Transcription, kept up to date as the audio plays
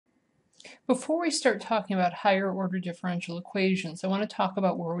Before we start talking about higher order differential equations, I want to talk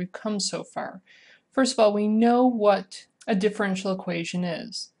about where we've come so far. First of all, we know what a differential equation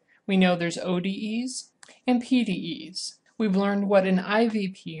is. We know there's ODEs and PDEs. We've learned what an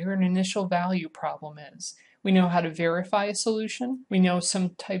IVP, or an initial value problem, is. We know how to verify a solution. We know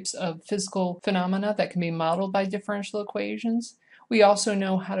some types of physical phenomena that can be modeled by differential equations. We also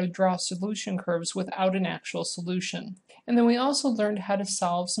know how to draw solution curves without an actual solution. And then we also learned how to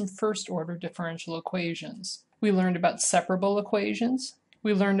solve some first-order differential equations. We learned about separable equations.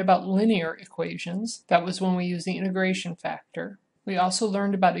 We learned about linear equations. That was when we used the integration factor. We also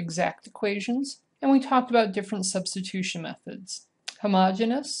learned about exact equations. And we talked about different substitution methods,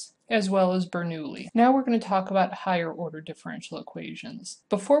 homogeneous as well as Bernoulli. Now we're going to talk about higher order differential equations.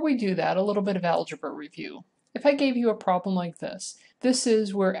 Before we do that, a little bit of algebra review. If I gave you a problem like this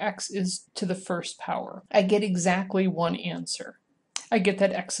is where x is to the first power. I get exactly one answer. I get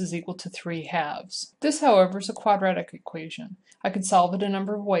that x is equal to 3/2. This, however, is a quadratic equation. I could solve it a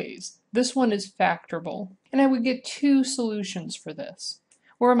number of ways. This one is factorable, and I would get two solutions for this.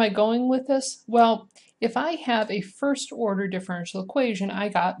 Where am I going with this? Well, if I have a first-order differential equation, I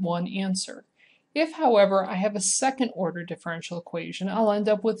got one answer. If, however, I have a second-order differential equation, I'll end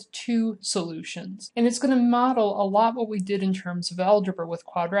up with two solutions. And it's going to model a lot what we did in terms of algebra with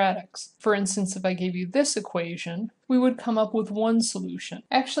quadratics. For instance, if I gave you this equation, we would come up with one solution.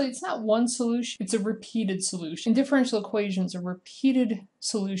 Actually, it's not one solution, it's a repeated solution. In differential equations, a repeated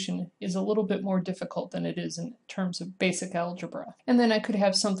solution is a little bit more difficult than it is in terms of basic algebra. And then I could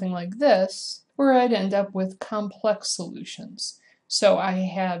have something like this, where I'd end up with complex solutions. So I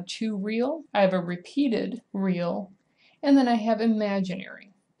have two real, I have a repeated real, and then I have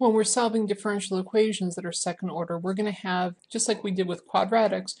imaginary. When we're solving differential equations that are second order, we're going to have, just like we did with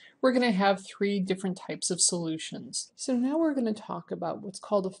quadratics, we're going to have three different types of solutions. So now we're going to talk about what's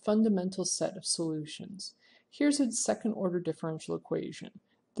called a fundamental set of solutions. Here's a second order differential equation.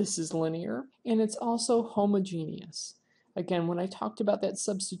 This is linear, and it's also homogeneous. Again, when I talked about that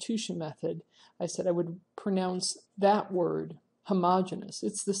substitution method, I said I would pronounce that word homogeneous.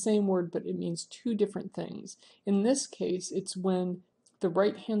 It's the same word, but it means two different things. In this case, it's when the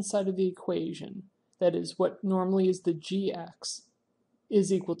right-hand side of the equation, that is what normally is the gx,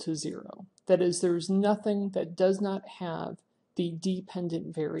 is equal to 0. That is, there's nothing that does not have the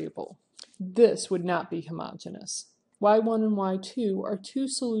dependent variable. This would not be homogeneous. y1 and y2 are two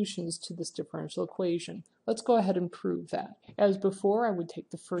solutions to this differential equation. Let's go ahead and prove that. As before, I would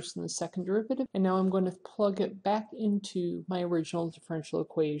take the first and the second derivative, and now I'm going to plug it back into my original differential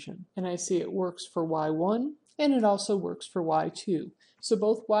equation. And I see it works for y1, and it also works for y2. So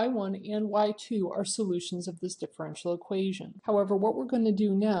both y1 and y2 are solutions of this differential equation. However, what we're going to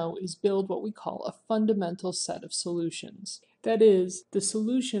do now is build what we call a fundamental set of solutions. That is, the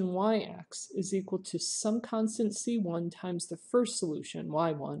solution yx is equal to some constant c1 times the first solution,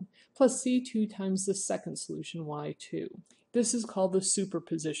 y1, plus c2 times the second solution, y2. This is called the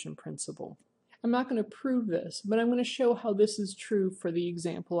superposition principle. I'm not going to prove this, but I'm going to show how this is true for the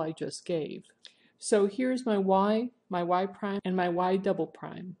example I just gave. So here's my y prime, and my y double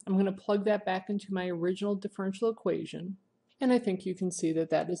prime. I'm going to plug that back into my original differential equation, and I think you can see that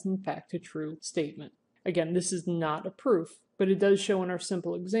that is in fact a true statement. Again, this is not a proof, but it does show in our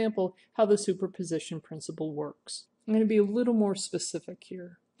simple example how the superposition principle works. I'm going to be a little more specific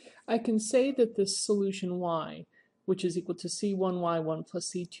here. I can say that this solution y, which is equal to c1y1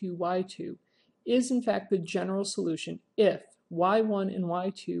 plus c2y2, is in fact the general solution if y1 and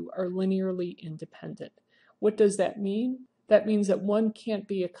y2 are linearly independent. What does that mean? That means that one can't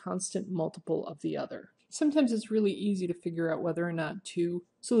be a constant multiple of the other. Sometimes it's really easy to figure out whether or not two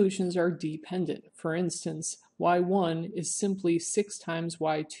solutions are dependent. For instance, y1 is simply 6 times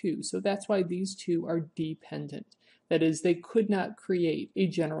y2, so that's why these two are dependent. That is, they could not create a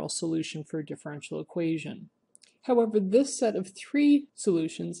general solution for a differential equation. However, this set of three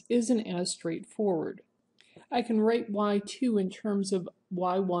solutions isn't as straightforward. I can write y2 in terms of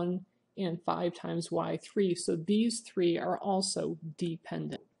y1 and 5 times y3, so these three are also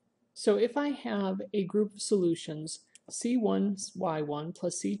dependent. So if I have a group of solutions, c1 y1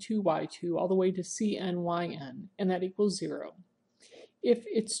 plus c2 y2 all the way to cn yn, and that equals 0. If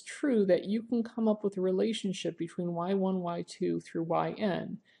it's true that you can come up with a relationship between y1, y2 through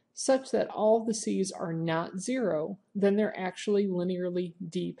yn, such that all of the c's are not 0, then they're actually linearly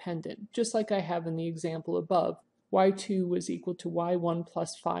dependent, just like I have in the example above. y2 was equal to y1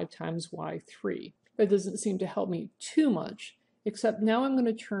 plus 5 times y3. That doesn't seem to help me too much, except now I'm going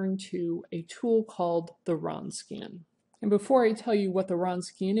to turn to a tool called the Wronskian. And before I tell you what the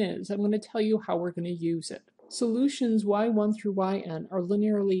Wronskian is, I'm going to tell you how we're going to use it. Solutions y1 through yn are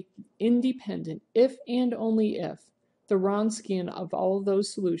linearly independent if and only if the Wronskian of all of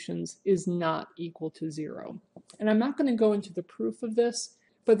those solutions is not equal to 0. And I'm not going to go into the proof of this,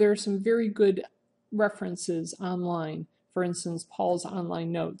 but there are some very good references online. For instance, Paul's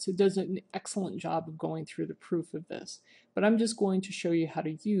online notes. It does an excellent job of going through the proof of this, but I'm just going to show you how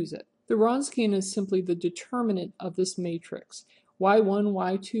to use it. The Wronskian is simply the determinant of this matrix, y1,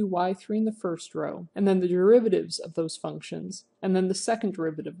 y2, y3 in the first row, and then the derivatives of those functions, and then the second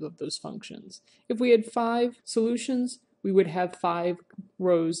derivative of those functions. If we had 5 solutions, we would have 5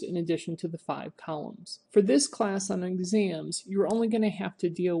 rows in addition to the 5 columns. For this class on exams, you're only going to have to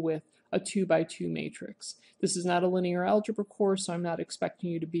deal with a 2x2 matrix. This is not a linear algebra course, so I'm not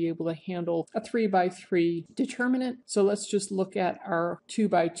expecting you to be able to handle a 3x3 determinant. So let's just look at our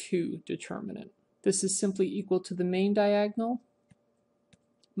 2x2 determinant. This is simply equal to the main diagonal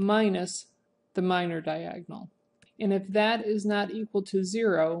minus the minor diagonal. And if that is not equal to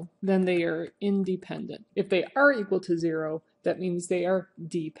 0, then they are independent. If they are equal to 0, that means they are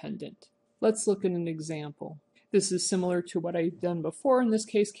dependent. Let's look at an example. This is similar to what I've done before. In this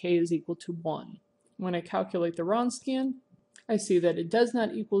case, k is equal to 1. When I calculate the Wronskian, I see that it does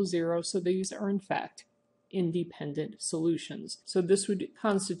not equal 0, so these are in fact independent solutions. So this would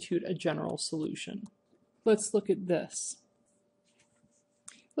constitute a general solution. Let's look at this.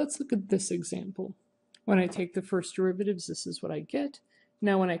 Let's look at this example. When I take the first derivatives, this is what I get.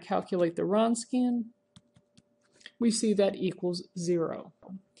 Now when I calculate the Wronskian, we see that equals 0.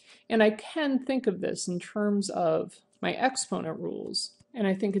 And I can think of this in terms of my exponent rules. And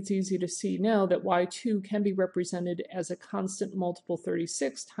I think it's easy to see now that y2 can be represented as a constant multiple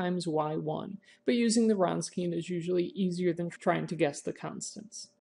 36 times y1. But using the Wronskian is usually easier than trying to guess the constants.